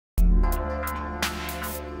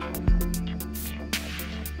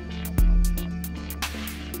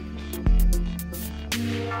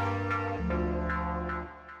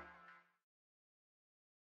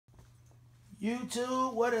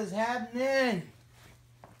YouTube, what is happening?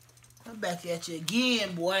 I'm back at you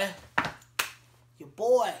again, boy. Your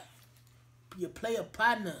boy, your player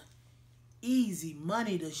partner, Easy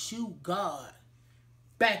Money the Shoe God.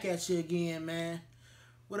 Back at you again, man.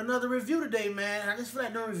 With another review today, man. I just feel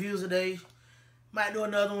like doing reviews today. Might do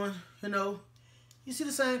another one, you know. You see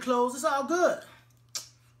the same clothes, it's all good.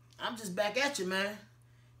 I'm just back at you, man.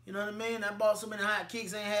 You know what I mean? I bought so many hot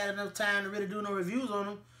kicks, ain't had enough time to really do no reviews on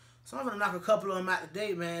them. So I'm gonna knock a couple of them out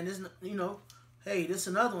today, man. This, you know, hey, this is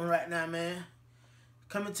another one right now, man.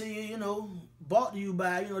 Coming to you, you know, bought to you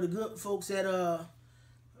by, you know, the good folks at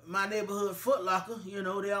my neighborhood Foot Locker. You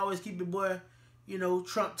know, they always keep the boy, you know,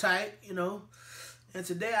 Trump tight, you know. And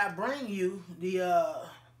today I bring you the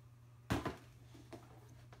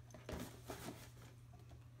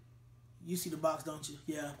you see the box, don't you?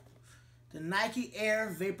 Yeah. The Nike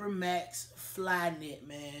Air VaporMax Flyknit,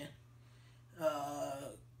 man.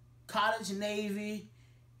 College Navy,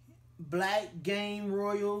 Black Game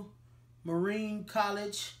Royal, Marine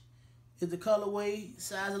College is the colorway.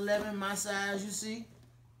 Size 11, my size, you see.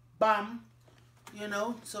 Bam. You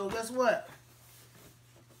know, so guess what?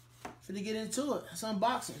 Finna get into it. It's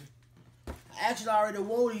unboxing. I actually already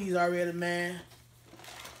wore these already, man.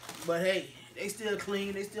 But hey, they still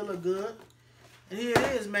clean. They still look good. And here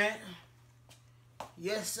it is, man.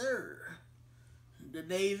 Yes, sir. The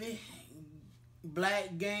Navy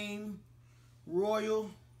Black Game Royal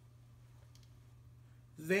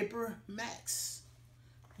VaporMax.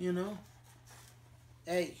 You know.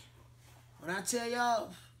 Hey, when I tell y'all,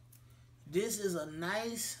 this is a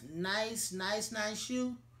nice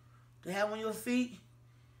shoe to have on your feet.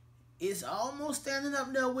 It's almost standing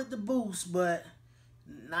up there with the Boost, but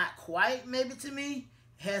not quite, maybe, to me.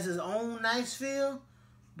 It has its own nice feel,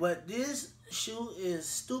 but this shoe is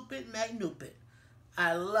stupid McNupid.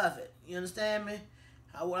 I love it. You understand me?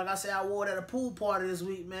 Like I said, I wore it at a pool party this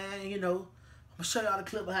week, man. You know, I'm gonna show y'all the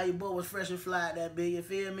clip of how your boy was fresh and fly that big. You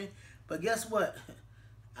feel me? But guess what?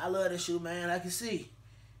 I love this shoe, man. Like you see,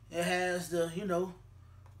 it has the, you know,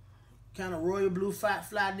 kind of royal blue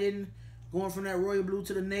fly knitting, going from that royal blue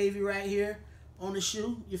to the navy right here on the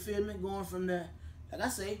shoe. You feel me? Going from the, like I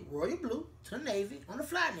say, royal blue to the navy on the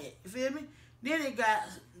Flyknit. You feel me? Then it got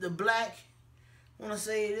the black. I want to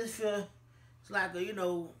say this feel, it's like a, you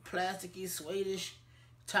know, plasticky, suede-ish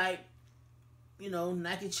type, you know,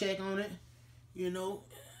 Nike check on it. You know,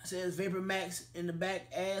 it says VaporMax in the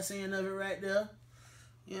back ass end of it right there.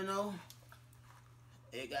 You know,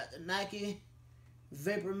 it got the Nike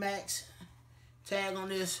VaporMax tag on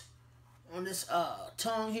this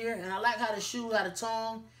tongue here. And I like how the shoe, how the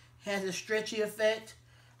tongue has a stretchy effect.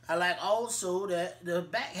 I like also that the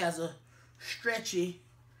back has a stretchy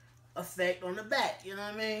effect on the back. You know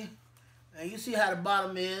what I mean? And you see how the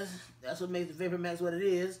bottom is. That's what makes the VaporMax what it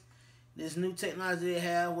is. This new technology they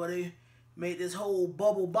have where they made this whole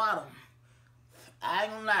bubble bottom. I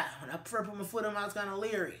ain't gonna lie. When I first put my foot in, I was kind of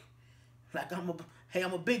leery. Like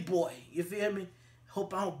I'm a big boy. You feel me?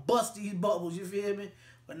 Hope I don't bust these bubbles. You feel me?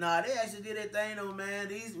 But nah, they actually did their thing though, man.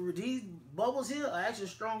 These bubbles here are actually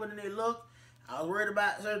stronger than they look. I was worried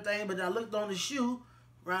about certain things, but I looked on the shoe.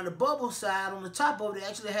 Around the bubble side, on the top of it, they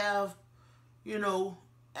actually have, you know,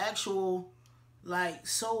 actual, like,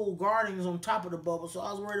 sole guardings on top of the bubble. So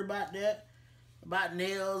I was worried about that. About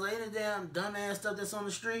nails, any damn dumbass stuff that's on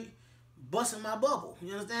the street, busting my bubble.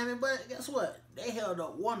 You understand me? But guess what? They held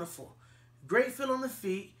up wonderful. Great feel on the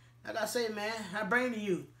feet. Like I say, man, I bring to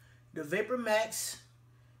you the VaporMax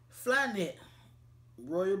Flyknit.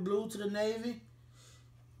 Royal blue to the navy.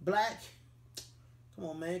 Black. Come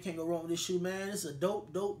on, man. Can't go wrong with this shoe, man. It's a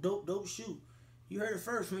dope shoe. You heard it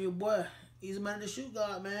first from your boy, Easy Money the Shoe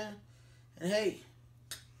God, man. And hey,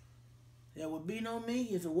 there would be no me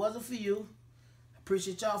if it wasn't for you.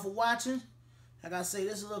 Appreciate y'all for watching. Like I say,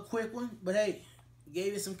 this is a little quick one, but hey,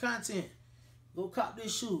 gave you some content. Go cop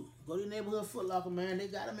this shoe. Go to your neighborhood Foot Locker, man. They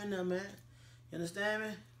got them in there, man. You understand me?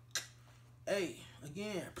 Hey,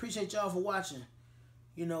 again, appreciate y'all for watching.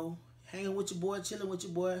 You know, hanging with your boy, chilling with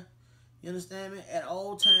your boy. You understand me? At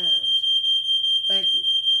all times. Thank you.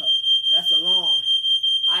 That's the alarm.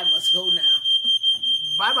 I must go now.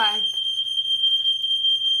 Bye-bye.